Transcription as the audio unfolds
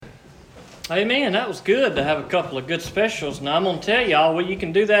Amen. That was good to have a couple of good specials. Now, I'm going to tell y'all, you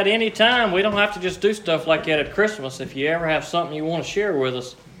can do that anytime. We don't have to just do stuff like that at Christmas. If you ever have something you want to share with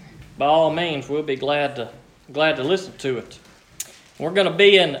us, by all means, we'll be glad to listen to it. We're going to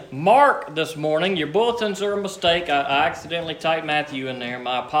be in Mark this morning. Your bulletins are a mistake. I accidentally typed Matthew in there.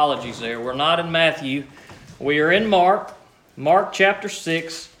 My apologies there. We're not in Matthew. We are in Mark chapter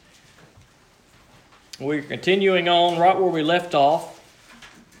 6. We're continuing on right where we left off.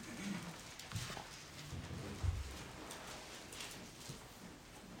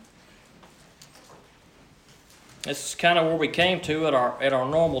 This is kind of where we came to at our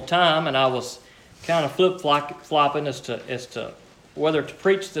normal time, and I was kind of flip-flopping as to whether to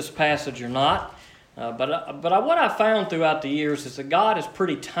preach this passage or not. But what I found throughout the years is that God is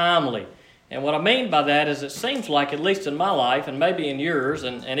pretty timely. And what I mean by that is it seems like, at least in my life, and maybe in yours,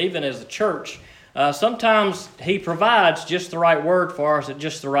 and even as a church, sometimes He provides just the right word for us at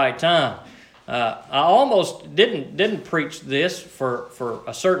just the right time. I almost didn't preach this for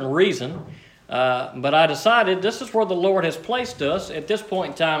a certain reason. But I decided this is where the Lord has placed us at this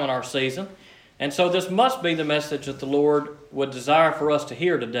point in time in our season. And so this must be the message that the Lord would desire for us to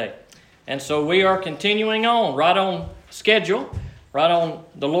hear today. And so we are continuing on, right on schedule, right on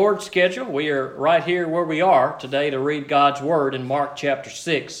the Lord's schedule. We are right here where we are today to read God's Word in Mark chapter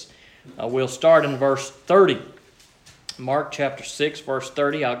 6. We'll start in verse 30. Mark chapter 6, verse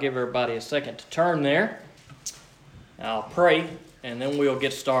 30. I'll give everybody a second to turn there. I'll pray, and then we'll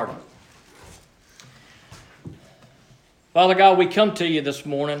get started. Father God, we come to you this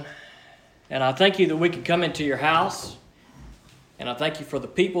morning, and I thank you that we can come into your house, and I thank you for the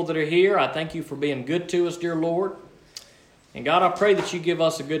people that are here. I thank you for being good to us, dear Lord. And God, I pray that you give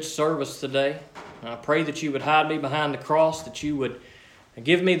us a good service today. And I pray that you would hide me behind the cross, that you would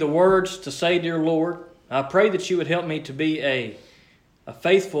give me the words to say, dear Lord. I pray that you would help me to be a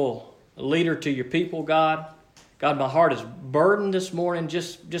faithful leader to your people, God. God, my heart is burdened this morning,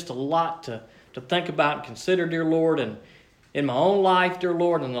 just a lot to think about and consider, dear Lord, and in my own life, dear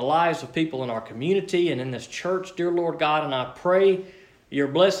Lord, and the lives of people in our community and in this church, dear Lord God. And I pray your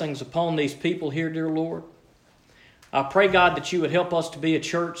blessings upon these people here, dear Lord. I pray, God, that you would help us to be a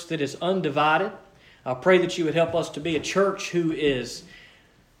church that is undivided. I pray that you would help us to be a church who is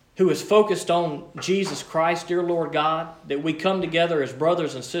focused on Jesus Christ, dear Lord God, that we come together as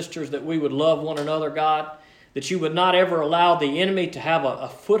brothers and sisters, that we would love one another, God, that you would not ever allow the enemy to have a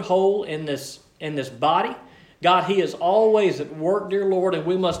foothold in this body. God, he is always at work, dear Lord, and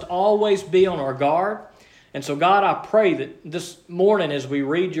we must always be on our guard. And so, God, I pray that this morning as we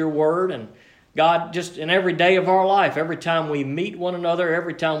read your word, and God, just in every day of our life, every time we meet one another,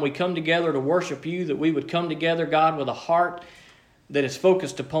 every time we come together to worship you, that we would come together, God, with a heart that is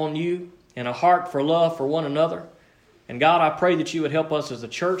focused upon you and a heart for love for one another. And God, I pray that you would help us as a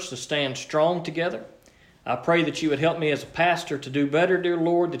church to stand strong together. I pray that you would help me as a pastor to do better, dear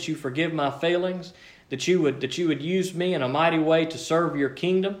Lord, that you forgive my failings, that you would use me in a mighty way to serve your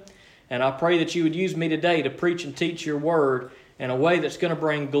kingdom. And I pray that you would use me today to preach and teach your word in a way that's going to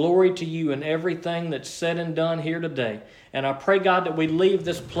bring glory to you in everything that's said and done here today. And I pray, God, that we leave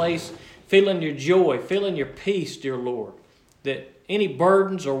this place feeling your joy, feeling your peace, dear Lord, that any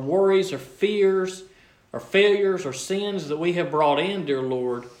burdens or worries or fears or failures or sins that we have brought in, dear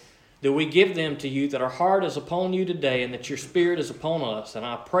Lord, that we give them to you, that our heart is upon you today and that your spirit is upon us. And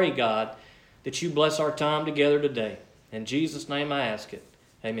I pray, God, that you bless our time together today. In Jesus' name I ask it.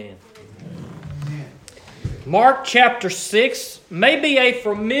 Amen. Mark chapter 6 may be a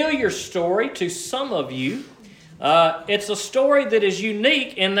familiar story to some of you. It's a story that is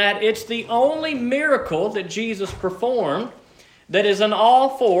unique in that it's the only miracle that Jesus performed that is in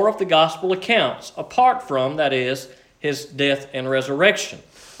all four of the gospel accounts, apart from, that is, his death and resurrection.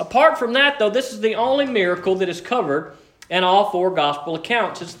 Apart from that, though, this is the only miracle that is covered in all four gospel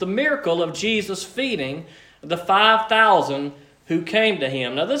accounts. It's the miracle of Jesus feeding the 5,000 who came to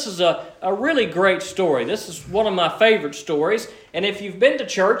him. Now, this is a really great story. This is one of my favorite stories. And if you've been to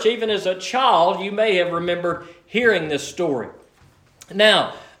church, even as a child, you may have remembered hearing this story.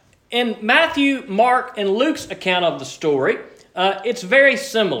 Now, in Matthew, Mark, and Luke's account of the story, it's very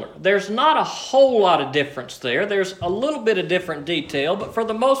similar. There's not a whole lot of difference there. There's a little bit of different detail, but for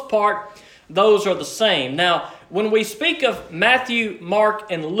the most part, those are the same. Now, when we speak of Matthew, Mark,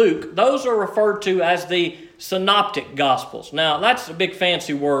 and Luke, those are referred to as the synoptic gospels. Now, that's a big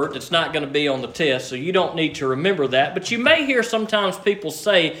fancy word that's not going to be on the test, so you don't need to remember that. But you may hear sometimes people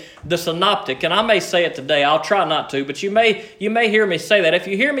say the synoptic, and I may say it today. I'll try not to, but you may hear me say that. If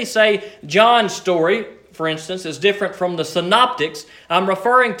you hear me say John's story, for instance, is different from the synoptics, I'm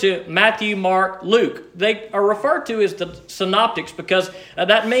referring to Matthew, Mark, Luke. They are referred to as the synoptics because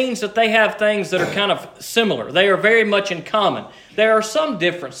that means that they have things that are kind of similar. They are very much in common. There are some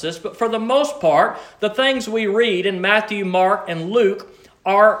differences, but for the most part, the things we read in Matthew, Mark, and Luke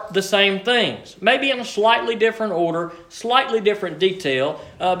are the same things. Maybe in a slightly different order, slightly different detail,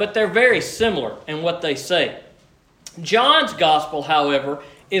 but they're very similar in what they say. John's gospel, however,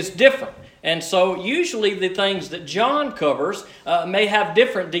 is different. And so usually the things that John covers may have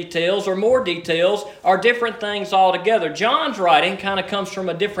different details or more details or different things altogether. John's writing kind of comes from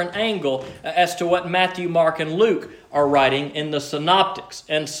a different angle as to what Matthew, Mark, and Luke are writing in the synoptics.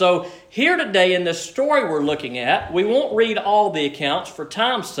 And so here today in this story we're looking at, we won't read all the accounts for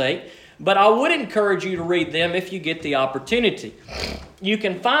time's sake, but I would encourage you to read them if you get the opportunity. You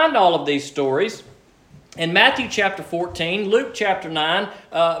can find all of these stories in Matthew chapter 14, Luke chapter 9,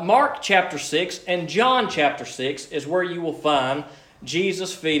 Mark chapter 6, and John chapter 6 is where you will find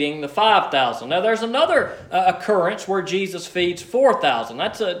Jesus feeding the 5,000. Now there's another occurrence where Jesus feeds 4,000.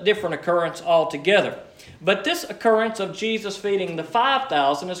 That's a different occurrence altogether. But this occurrence of Jesus feeding the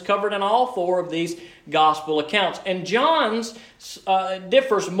 5,000 is covered in all four of these gospel accounts. And John's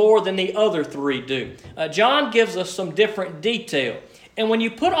differs more than the other three do. John gives us some different detail. And when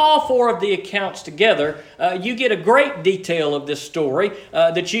you put all four of the accounts together, you get a great detail of this story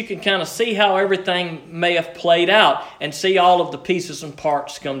that you can kind of see how everything may have played out and see all of the pieces and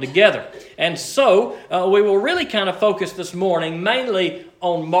parts come together. And so we will really kind of focus this morning mainly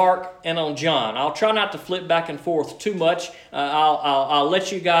on Mark and on John. I'll try not to flip back and forth too much. I'll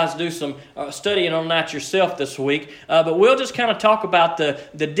let you guys do some studying on that yourself this week. But we'll just kind of talk about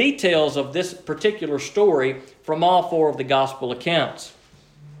the details of this particular story from all four of the gospel accounts.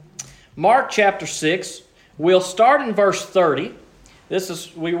 Mark chapter 6, we'll start in verse 30.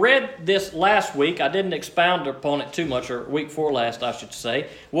 We read this last week. I didn't expound upon it too much, or week before last, I should say.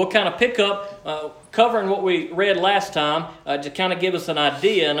 We'll kind of pick up covering what we read last time to kind of give us an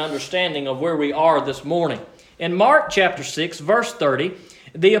idea and understanding of where we are this morning. In Mark chapter 6, verse 30,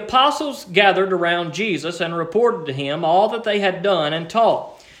 the apostles gathered around Jesus and reported to him all that they had done and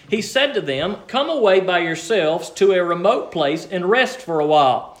taught. He said to them, "Come away by yourselves to a remote place and rest for a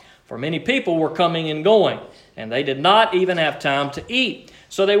while." For many people were coming and going, and they did not even have time to eat.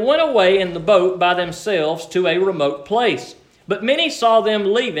 So they went away in the boat by themselves to a remote place. But many saw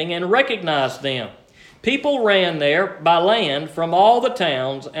them leaving and recognized them. People ran there by land from all the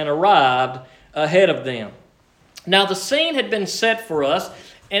towns and arrived ahead of them. Now the scene had been set for us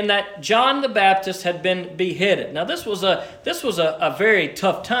in that John the Baptist had been beheaded. Now this was a very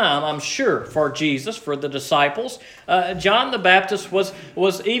tough time, I'm sure, for Jesus, for the disciples. John the Baptist was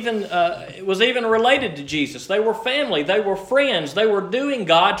even related to Jesus. They were family. They were friends. They were doing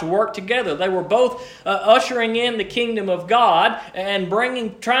God's work together. They were both ushering in the kingdom of God and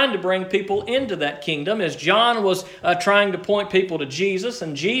trying to bring people into that kingdom, as John was trying to point people to Jesus,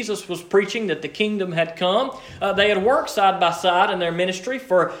 and Jesus was preaching that the kingdom had come. They had worked side by side in their ministry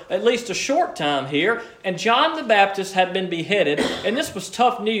for at least a short time here, and John the Baptist had been beheaded, and this was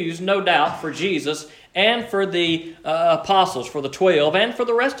tough news, no doubt, for Jesus and for the apostles, for the 12, and for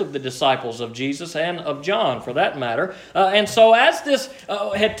the rest of the disciples of Jesus and of John, for that matter. And so as this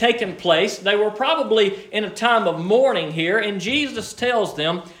had taken place, they were probably in a time of mourning here, and Jesus tells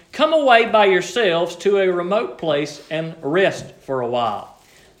them, "Come away by yourselves to a remote place and rest for a while."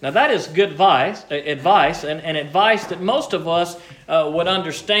 Now that is good advice, and advice that most of us would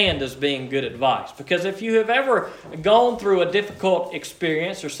understand as being good advice. Because if you have ever gone through a difficult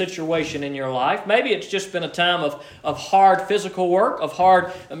experience or situation in your life, maybe it's just been a time of hard physical work, of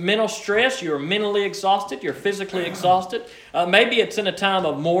hard mental stress, you're mentally exhausted, you're physically exhausted. Maybe it's in a time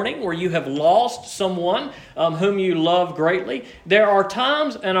of mourning where you have lost someone whom you love greatly. There are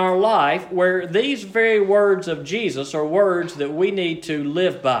times in our life where these very words of Jesus are words that we need to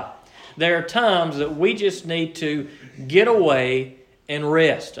live by. There are times that we just need to get away and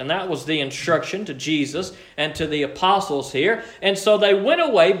rest. And that was the instruction to Jesus and to the apostles here. And so they went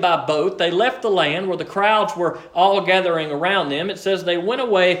away by boat. They left the land where the crowds were all gathering around them. It says they went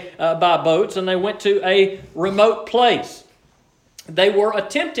away by boats and they went to a remote place. They were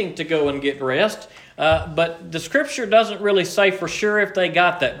attempting to go and get rest, but the Scripture doesn't really say for sure if they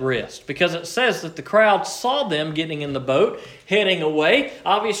got that rest, because it says that the crowd saw them getting in the boat, heading away.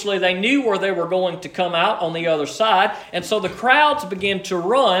 Obviously, they knew where they were going to come out on the other side, and so the crowds began to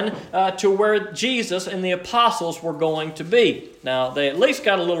run to where Jesus and the apostles were going to be. Now, they at least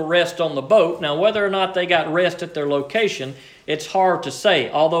got a little rest on the boat. Now, whether or not they got rest at their location it's hard to say,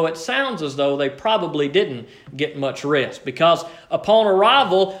 although it sounds as though they probably didn't get much rest, because upon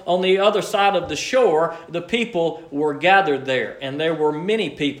arrival on the other side of the shore, the people were gathered there, and there were many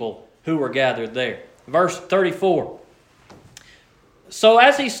people who were gathered there. Verse 34. So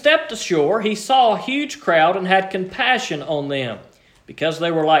as he stepped ashore, he saw a huge crowd and had compassion on them, because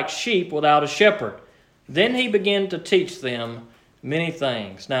they were like sheep without a shepherd. Then he began to teach them many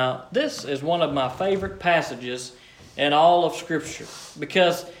things. Now, this is one of my favorite passages in all of Scripture,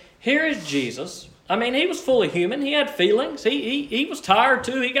 because here is Jesus. I mean, he was fully human. He had feelings. He was tired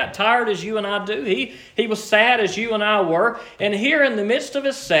too. He got tired as you and I do. He was sad as you and I were. And here in the midst of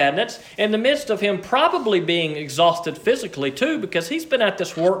his sadness, in the midst of him probably being exhausted physically too, because he's been at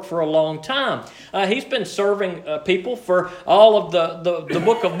this work for a long time. He's been serving people for all of the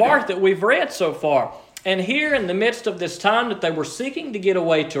book of Mark that we've read so far. And here in the midst of this time that they were seeking to get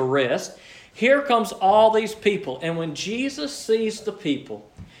away to rest, here comes all these people. And when Jesus sees the people,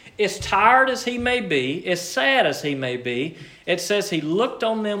 as tired as he may be, as sad as he may be, it says he looked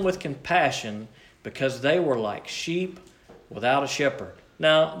on them with compassion because they were like sheep without a shepherd.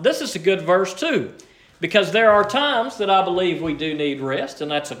 Now, this is a good verse too, because there are times that I believe we do need rest, and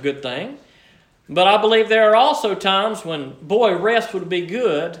that's a good thing. But I believe there are also times when, boy, rest would be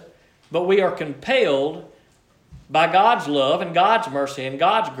good, but we are compelled by God's love and God's mercy and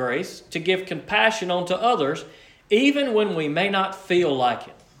God's grace to give compassion unto others, even when we may not feel like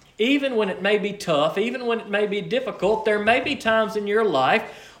it. Even when it may be tough, even when it may be difficult, there may be times in your life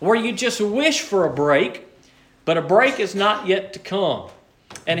where you just wish for a break, but a break is not yet to come.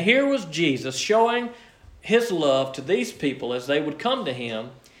 And here was Jesus showing his love to these people as they would come to him,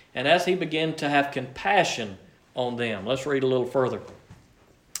 and as he began to have compassion on them. Let's read a little further.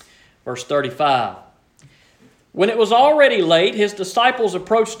 Verse 35. When it was already late, his disciples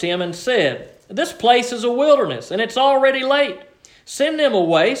approached him and said, "This place is a wilderness, and it's already late. Send them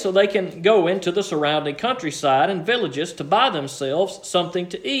away so they can go into the surrounding countryside and villages to buy themselves something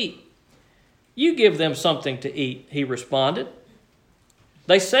to eat." "You give them something to eat," he responded.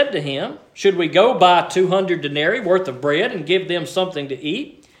 They said to him, "Should we go buy 200 denarii worth of bread and give them something to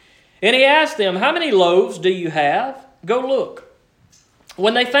eat?" And he asked them, "How many loaves do you have? Go look."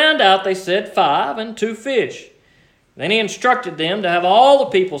 When they found out, they said, 5 and 2 fish. Then he instructed them to have all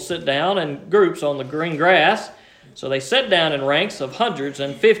the people sit down in groups on the green grass. So they sat down in ranks of hundreds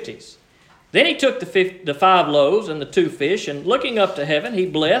and fifties. Then he took the 5 loaves and the 2 fish, and looking up to heaven, he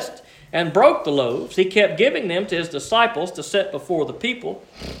blessed and broke the loaves. He kept giving them to his disciples to set before the people.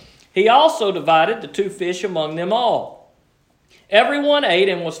 He also divided the 2 fish among them all. Everyone ate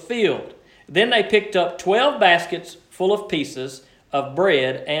and was filled. Then they picked up 12 baskets full of pieces of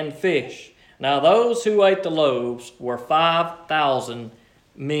bread and fish. Now those who ate the loaves were 5,000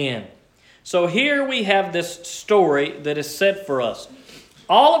 men. So here we have this story that is set for us.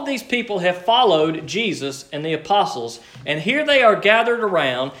 All of these people have followed Jesus and the apostles, and here they are gathered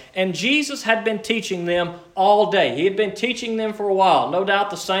around, and Jesus had been teaching them all day. He had been teaching them for a while. No doubt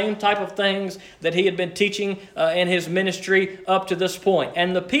the same type of things that he had been teaching in his ministry up to this point.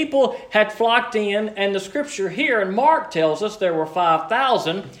 And the people had flocked in, and the scripture here in Mark tells us there were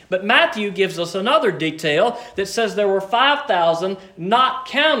 5,000, but Matthew gives us another detail that says there were 5,000, not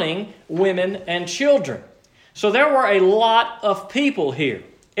counting women and children. So there were a lot of people here.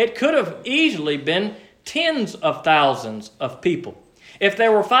 It could have easily been tens of thousands of people. If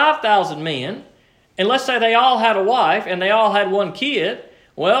there were 5,000 men, and let's say they all had a wife and they all had 1 kid,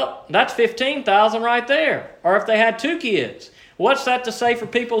 well, that's 15,000 right there. Or if they had 2 kids, what's that to say for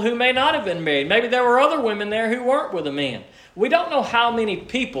people who may not have been married? Maybe there were other women there who weren't with a man. We don't know how many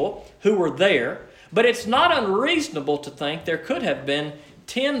people who were there, but it's not unreasonable to think there could have been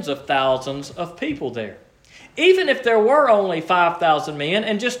tens of thousands of people there. Even if there were only 5,000 men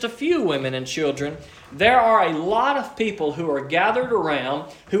and just a few women and children, there are a lot of people who are gathered around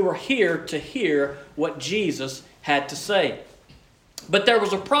who are here to hear what Jesus had to say. But there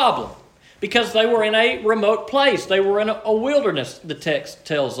was a problem because they were in a remote place. They were in a wilderness, the text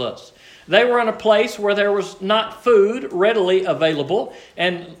tells us. They were in a place where there was not food readily available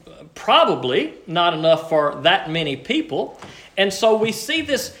and probably not enough for that many people. And so we see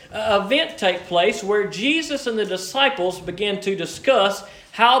this event take place where Jesus and the disciples begin to discuss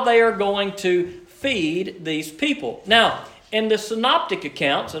how they are going to feed these people. Now, in the synoptic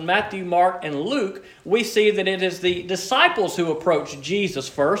accounts, in Matthew, Mark, and Luke, we see that it is the disciples who approach Jesus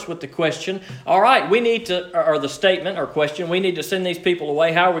first with the question, all right, we need to, or the statement or question, we need to send these people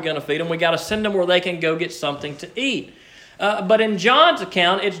away. How are we going to feed them? We got to send them where they can go get something to eat. But in John's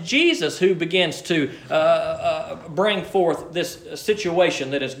account, it's Jesus who begins to bring forth this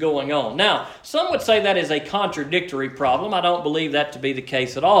situation that is going on. Now, some would say that is a contradictory problem. I don't believe that to be the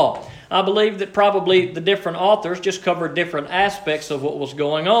case at all. I believe that probably the different authors just covered different aspects of what was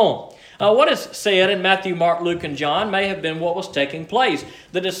going on. What is said in Matthew, Mark, Luke, and John may have been what was taking place.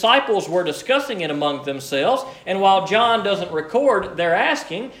 The disciples were discussing it among themselves, and while John doesn't record their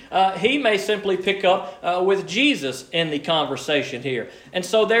asking, he may simply pick up with Jesus in the conversation here. And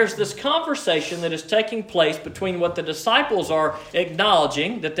so there's this conversation that is taking place between what the disciples are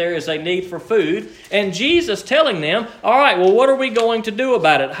acknowledging, that there is a need for food, and Jesus telling them, all right, well, what are we going to do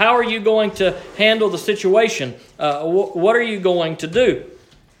about it? How are you going to handle the situation? What are you going to do?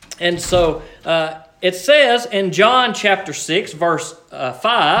 And so it says in John chapter 6, verse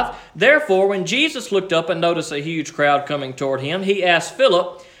 5, therefore, when Jesus looked up and noticed a huge crowd coming toward him, he asked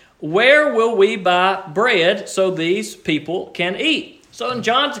Philip, where will we buy bread so these people can eat? So in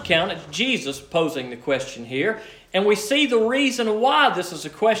John's account, it's Jesus posing the question here. And we see the reason why this is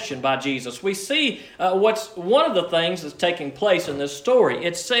a question by Jesus. We see what's one of the things that's taking place in this story.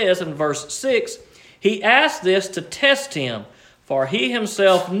 It says in verse 6, he asked this to test him, for he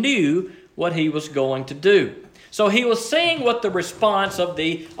himself knew what he was going to do. So he was seeing what the response of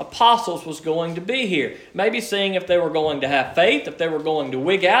the apostles was going to be here. Maybe seeing if they were going to have faith, if they were going to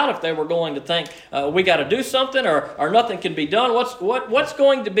wig out, if they were going to think, we got to do something or nothing can be done. What's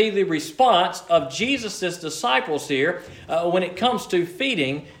going to be the response of Jesus' disciples here when it comes to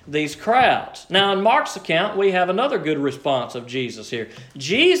feeding these crowds? Now in Mark's account, we have another good response of Jesus here.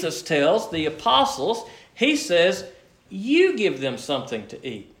 Jesus tells the apostles, he says, you give them something to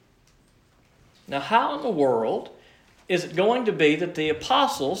eat. Now, how in the world is it going to be that the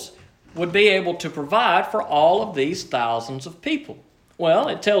apostles would be able to provide for all of these thousands of people? Well,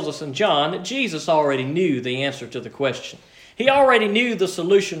 it tells us in John that Jesus already knew the answer to the question. He already knew the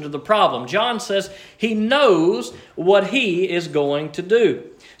solution to the problem. John says he knows what he is going to do.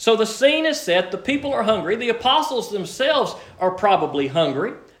 So the scene is set. The people are hungry. The apostles themselves are probably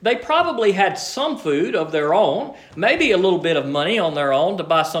hungry. They probably had some food of their own, maybe a little bit of money on their own to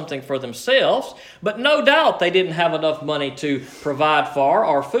buy something for themselves, but no doubt they didn't have enough money to provide for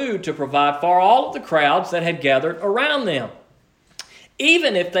or food to provide for all of the crowds that had gathered around them.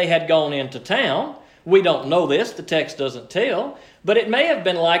 Even if they had gone into town, we don't know this, the text doesn't tell, but it may have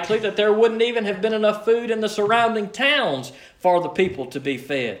been likely that there wouldn't even have been enough food in the surrounding towns for the people to be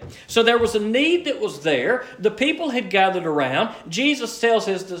fed. So there was a need that was there. The people had gathered around. Jesus tells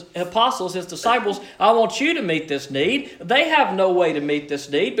his apostles, his disciples, I want you to meet this need. They have no way to meet this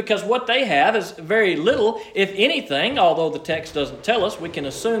need because what they have is very little, if anything, although the text doesn't tell us. We can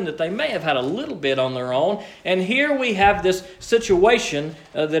assume that they may have had a little bit on their own. And here we have this situation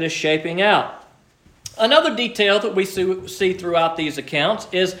that is shaping out. Another detail that we see throughout these accounts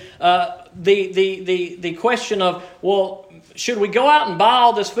is the question of, well, should we go out and buy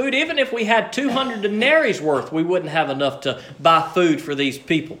all this food? Even if we had 200 denarii worth, we wouldn't have enough to buy food for these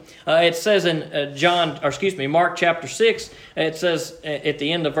people. It says in Mark chapter 6, it says at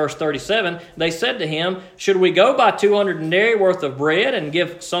the end of verse 37, they said to him, should we go buy 200 denarii worth of bread and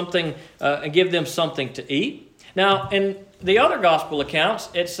give them something to eat? Now, in the other gospel accounts,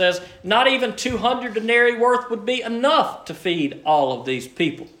 it says not even 200 denarii worth would be enough to feed all of these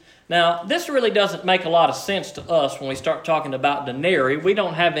people. Now, this really doesn't make a lot of sense to us when we start talking about denarii. We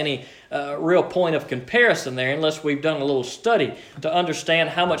don't have any real point of comparison there unless we've done a little study to understand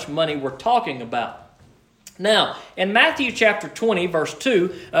how much money we're talking about. Now, in Matthew chapter 20, verse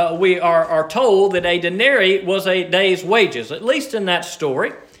 2, we are told that a denarii was a day's wages, at least in that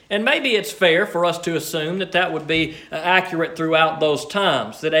story. And maybe it's fair for us to assume that that would be accurate throughout those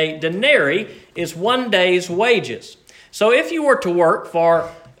times, that a denarii is 1 day's wages. So if you were to work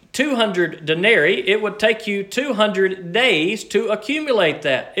for 200 denarii, it would take you 200 days to accumulate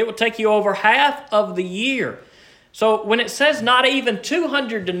that. It would take you over half of the year. So when it says not even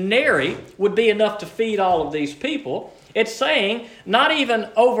 200 denarii would be enough to feed all of these people, it's saying not even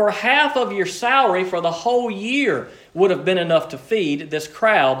over half of your salary for the whole year would have been enough to feed this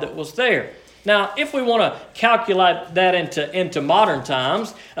crowd that was there. Now, if we want to calculate that into modern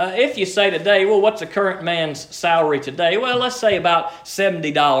times, if you say today, well, what's a current man's salary today? Well, let's say about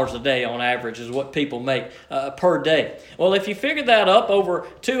 $70 a day on average is what people make per day. Well, if you figure that up over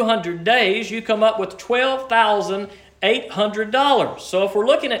 200 days, you come up with $12,800. So if we're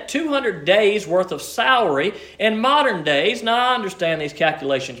looking at 200 days worth of salary in modern days, now I understand these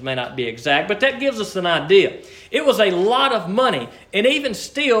calculations may not be exact, but that gives us an idea. It was a lot of money, and even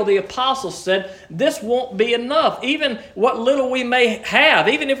still the apostles said, this won't be enough. Even what little we may have,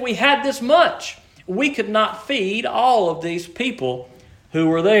 even if we had this much, we could not feed all of these people who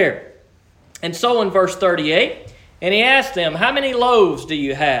were there. And so in verse 38, and he asked them, how many loaves do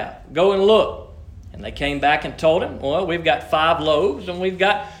you have? Go and look. And they came back and told him, well, we've got 5 loaves and we've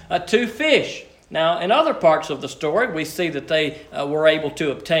got 2 fish. Now, in other parts of the story, we see that they were able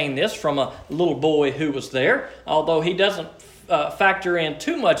to obtain this from a little boy who was there. Although he doesn't factor in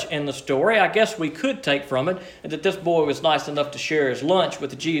too much in the story, I guess we could take from it that this boy was nice enough to share his lunch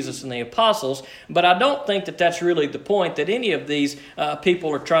with Jesus and the apostles. But I don't think that that's really the point that any of these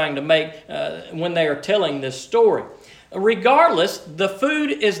people are trying to make when they are telling this story. Regardless, the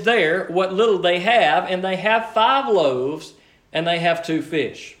food is there, what little they have, and they have 5 loaves and they have 2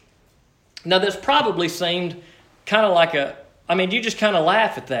 fish. Now, this probably seemed kind of like you just kind of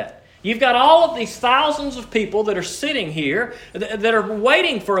laugh at that. You've got all of these thousands of people that are sitting here that are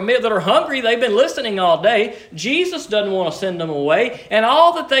waiting for a meal, that are hungry. They've been listening all day. Jesus doesn't want to send them away. And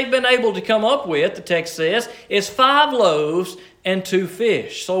all that they've been able to come up with, the text says, is 5 loaves and 2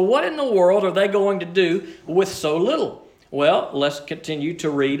 fish. So what in the world are they going to do with so little? Well, let's continue to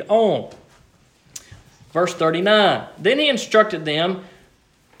read on. Verse 39, then he instructed them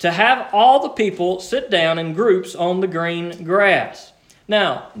to have all the people sit down in groups on the green grass.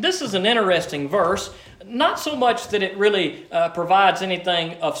 Now, this is an interesting verse, not so much that it really provides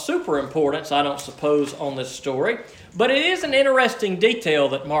anything of super importance, I don't suppose, on this story, but it is an interesting detail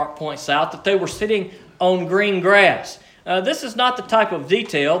that Mark points out, that they were sitting on green grass. This is not the type of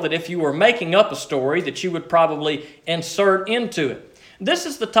detail that if you were making up a story that you would probably insert into it. This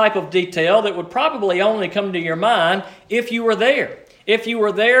is the type of detail that would probably only come to your mind if you were there. If you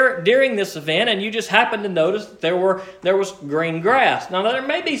were there during this event and you just happened to notice that there was green grass. Now, there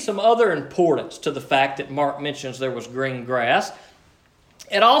may be some other importance to the fact that Mark mentions there was green grass.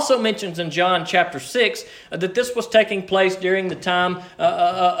 It also mentions in John chapter 6 that this was taking place during the time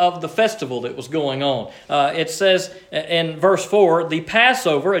of the festival that was going on. It says in verse 4, the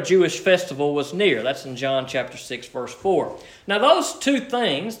Passover, a Jewish festival, was near. That's in John chapter 6, verse 4. Now those 2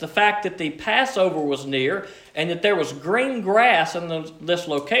 things, the fact that the Passover was near and that there was green grass in this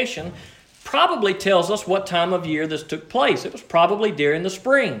location, probably tells us what time of year this took place. It was probably during the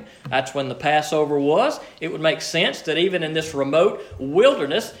spring. That's when the Passover was. It would make sense that even in this remote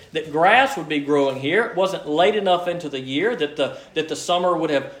wilderness that grass would be growing here. It wasn't late enough into the year that the summer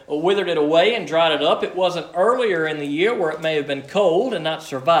would have withered it away and dried it up. It wasn't earlier in the year where it may have been cold and not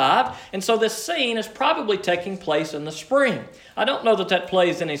survived. And so this scene is probably taking place in the spring. I don't know that that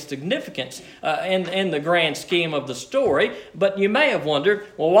plays any significance in the grand scheme of the story, but you may have wondered,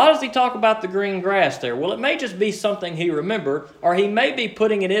 well, why does he talk about the green grass there? Well, it may just be something he remembered, or he may be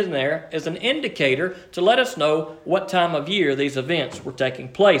putting it in there as an indicator to let us know what time of year these events were taking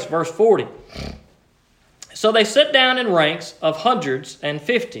place. Verse 40. So they sit down in ranks of hundreds and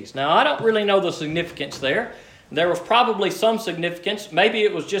fifties. Now, I don't really know the significance there. There was probably some significance. Maybe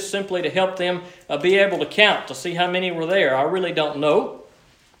it was just simply to help them be able to count, to see how many were there. I really don't know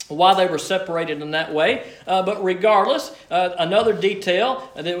why they were separated in that way. But regardless, another detail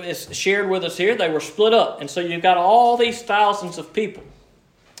that is shared with us here, they were split up. And so you've got all these thousands of people.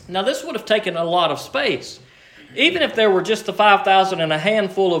 Now, this would have taken a lot of space. Even if there were just the 5,000 and a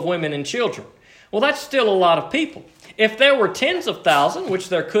handful of women and children. Well, that's still a lot of people. If there were tens of thousands, which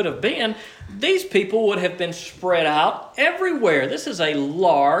there could have been, these people would have been spread out everywhere. This is a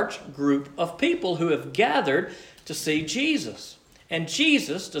large group of people who have gathered to see Jesus. And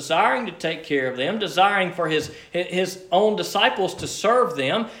Jesus, desiring to take care of them, desiring for his own disciples to serve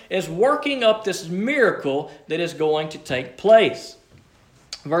them, is working up this miracle that is going to take place.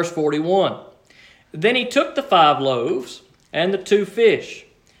 Verse 41. Then he took the 5 loaves and the 2 fish,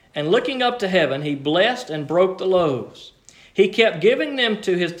 and looking up to heaven, he blessed and broke the loaves. He kept giving them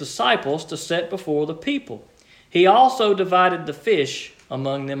to his disciples to set before the people. He also divided the fish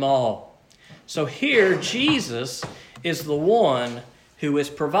among them all. So here, Jesus is the one who is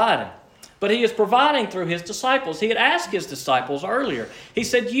providing. But he is providing through his disciples. He had asked his disciples earlier. He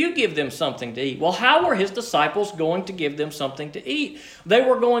said, you give them something to eat. Well, how were his disciples going to give them something to eat? They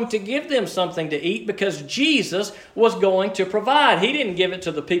were going to give them something to eat because Jesus was going to provide. He didn't give it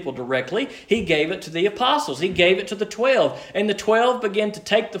to the people directly. He gave it to the apostles. He gave it to the 12. And the 12 began to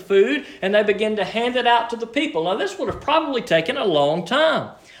take the food and they began to hand it out to the people. Now, this would have probably taken a long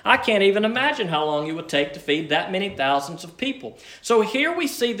time. I can't even imagine how long it would take to feed that many thousands of people. So here we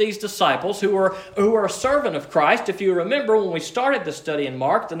see these disciples who are a servant of Christ. If you remember when we started the study in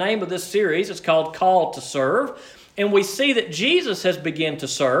Mark, the name of this series is called Called to Serve. And we see that Jesus has begun to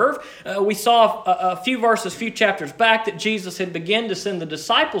serve. We saw a few chapters back that Jesus had begun to send the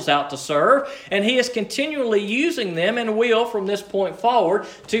disciples out to serve. And he is continually using them and will from this point forward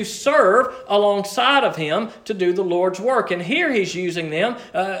to serve alongside of him to do the Lord's work. And here he's using them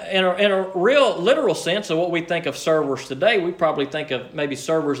in a real literal sense of what we think of servers today. We probably think of maybe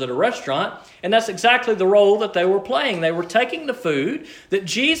servers at a restaurant. And that's exactly the role that they were playing. They were taking the food that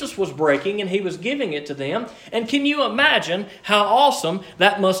Jesus was breaking and he was giving it to them. And can you imagine how awesome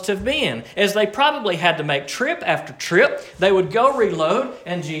that must have been? As they probably had to make trip after trip, they would go reload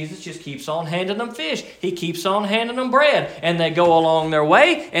and Jesus just keeps on handing them fish. He keeps on handing them bread. And they go along their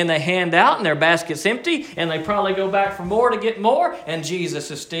way and they hand out and their basket's empty and they probably go back for more to get more. And Jesus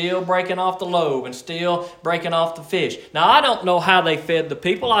is still breaking off the loaf and still breaking off the fish. Now, I don't know how they fed the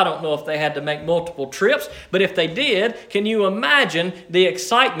people. I don't know if they had to make multiple trips, but if they did, can you imagine the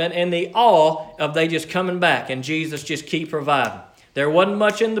excitement and the awe of they just coming back and Jesus just keep providing? There wasn't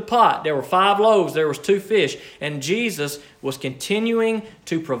much in the pot. There were 5 loaves, there was 2 fish, and Jesus was continuing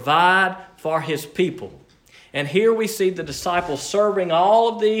to provide for his people. And here we see the disciples serving all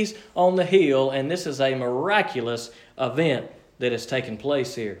of these on the hill, and this is a miraculous event that has taken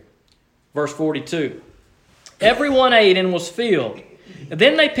place here. Verse 42, everyone ate and was filled. And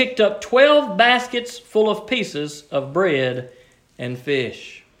then they picked up 12 baskets full of pieces of bread and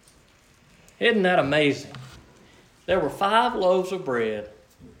fish. Isn't that amazing? There were 5 loaves of bread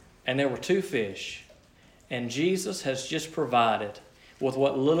and there were 2 fish. And Jesus has just provided with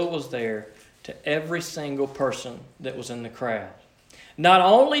what little was there to every single person that was in the crowd. Not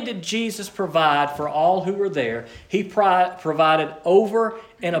only did Jesus provide for all who were there, he provided over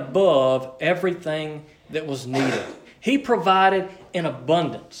and above everything that was needed. He provided in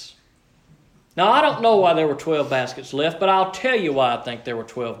abundance. Now, I don't know why there were 12 baskets left, but I'll tell you why I think there were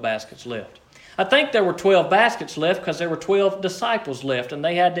 12 baskets left. I think there were 12 baskets left because there were 12 disciples left, and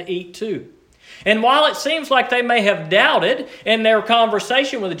they had to eat too. And while it seems like they may have doubted in their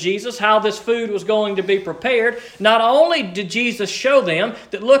conversation with Jesus how this food was going to be prepared, not only did Jesus show them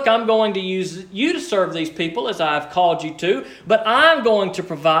that, look, I'm going to use you to serve these people as I've called you to, but I'm going to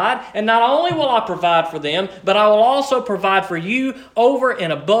provide, and not only will I provide for them, but I will also provide for you over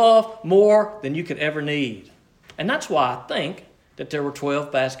and above more than you could ever need. And that's why I think that there were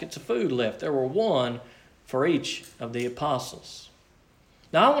 12 baskets of food left. There were 1 for each of the apostles.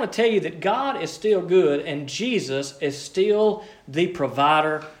 Now, I want to tell you that God is still good and Jesus is still the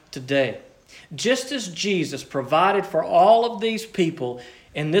provider today. Just as Jesus provided for all of these people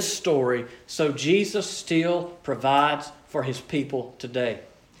in this story, so Jesus still provides for his people today.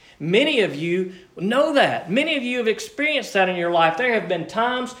 Many of you know that. Many of you have experienced that in your life. There have been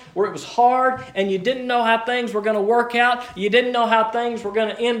times where it was hard and you didn't know how things were going to work out. You didn't know how things were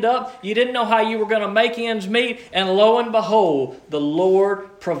going to end up. You didn't know how you were going to make ends meet. And lo and behold, the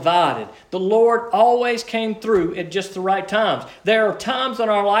Lord provided. The Lord always came through at just the right times. There are times in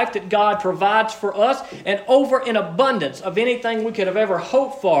our life that God provides for us and over in abundance of anything we could have ever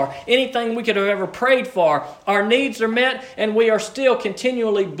hoped for, anything we could have ever prayed for. Our needs are met and we are still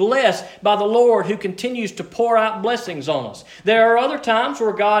continually blessed by the Lord who continues to pour out blessings on us. There are other times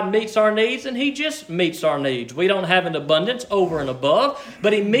where God meets our needs and he just meets our needs. We don't have an abundance over and above,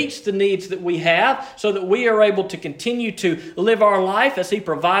 but he meets the needs that we have so that we are able to continue to live our life as he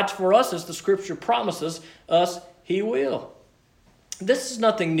provides for us, as the Scripture promises us he will. This is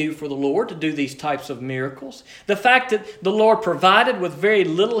nothing new for the Lord to do these types of miracles. The fact that the Lord provided with very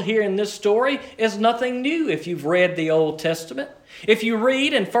little here in this story is nothing new if you've read the Old Testament. If you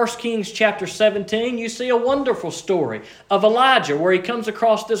read in 1 Kings chapter 17, you see a wonderful story of Elijah where he comes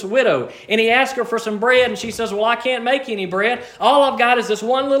across this widow and he asks her for some bread and she says, well, I can't make any bread. All I've got is this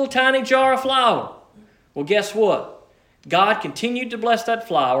one little tiny jar of flour. Well, guess what? God continued to bless that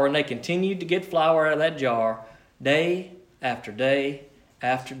flour and they continued to get flour out of that jar day after day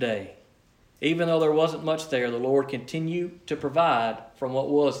after day. Even though there wasn't much there, the Lord continued to provide from what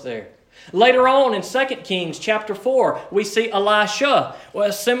was there. Later on in 2 Kings chapter 4, we see Elisha,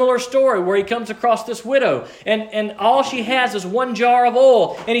 a similar story where he comes across this widow and all she has is one jar of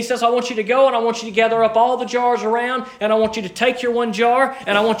oil. And he says, I want you to go and I want you to gather up all the jars around and I want you to take your one jar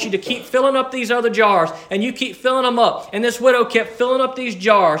and I want you to keep filling up these other jars. And you keep filling them up. And this widow kept filling up these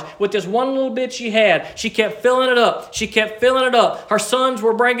jars with this one little bit she had. She kept filling it up. She kept filling it up. Her sons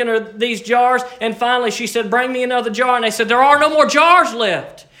were bringing her these jars and finally she said, bring me another jar. And they said, there are no more jars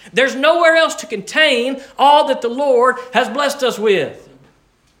left. There's nowhere else to contain all that the Lord has blessed us with.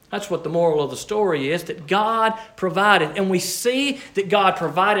 That's what the moral of the story is, that God provided. And we see that God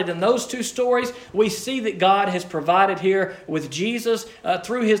provided in those two stories. We see that God has provided here with Jesus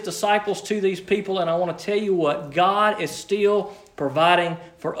through His disciples to these people. And I want to tell you what, God is still providing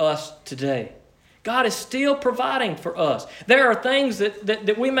for us today. God is still providing for us. There are things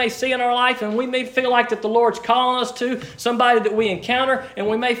that we may see in our life, and we may feel like that the Lord's calling us to, somebody that we encounter, and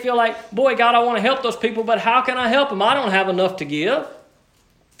we may feel like, boy, God, I want to help those people, but how can I help them? I don't have enough to give.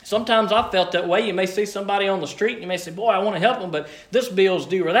 Sometimes I've felt that way. You may see somebody on the street, and you may say, boy, I want to help them, but this bill's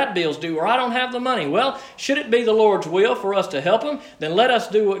due, or that bill's due, or I don't have the money. Well, should it be the Lord's will for us to help them, then let us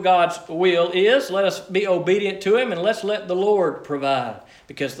do what God's will is. Let us be obedient to Him, and let's let the Lord provide.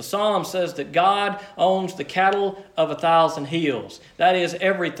 Because the Psalm says that God owns the cattle of 1,000 hills. That is,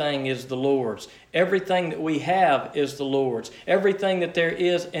 everything is the Lord's. Everything that we have is the Lord's. Everything that there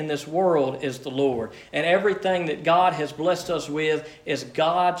is in this world is the Lord. And everything that God has blessed us with is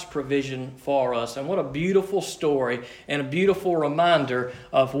God's provision for us. And what a beautiful story and a beautiful reminder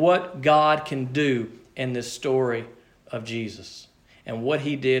of what God can do in this story of Jesus and what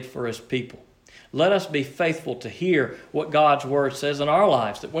He did for His people. Let us be faithful to hear what God's Word says in our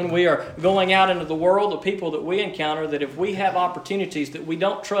lives. That when we are going out into the world, the people that we encounter, that if we have opportunities that we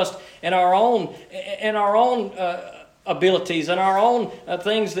don't trust in our own abilities and our own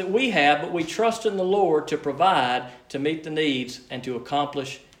things that we have, but we trust in the Lord to provide, to meet the needs, and to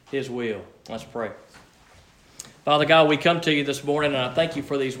accomplish His will. Let's pray. Father God, we come to You this morning, and I thank You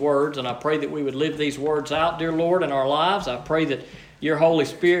for these words, and I pray that we would live these words out, dear Lord, in our lives. I pray that Your Holy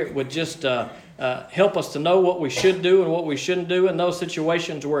Spirit would just help us to know what we should do and what we shouldn't do in those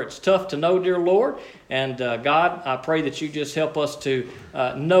situations where it's tough to know, dear Lord. And God, I pray that You just help us to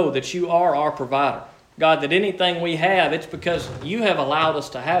know that You are our provider. God, that anything we have, it's because You have allowed us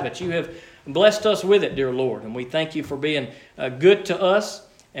to have it. You have blessed us with it, dear Lord. And we thank You for being good to us.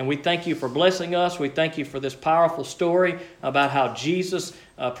 And we thank You for blessing us. We thank You for this powerful story about how Jesus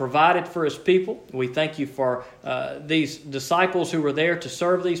provided for His people. We thank You for these disciples who were there to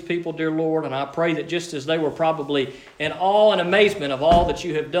serve these people, dear Lord. And I pray that just as they were probably in awe and amazement of all that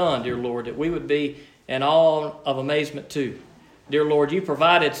You have done, dear Lord, that we would be in awe of amazement too. Dear Lord, You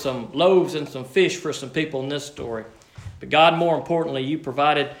provided some loaves and some fish for some people in this story. But God, more importantly, You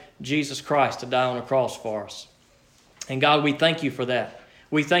provided Jesus Christ to die on a cross for us. And God, we thank You for that.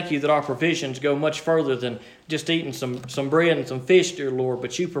 We thank You that our provisions go much further than just eating some bread and some fish, dear Lord,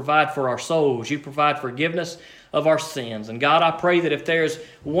 but You provide for our souls. You provide forgiveness of our sins. And God, I pray that if there's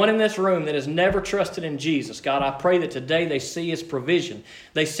one in this room that has never trusted in Jesus, God, I pray that today they see His provision.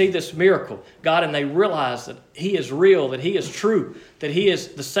 They see this miracle, God, and they realize that He is real, that He is true, that He is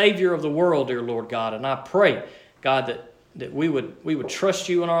the Savior of the world, dear Lord God. And I pray, God, that we would trust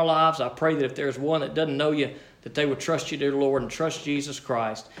You in our lives. I pray that if there's one that doesn't know You, that they would trust You, dear Lord, and trust Jesus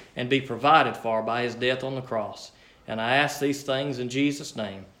Christ and be provided for by His death on the cross. And I ask these things in Jesus'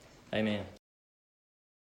 name. Amen.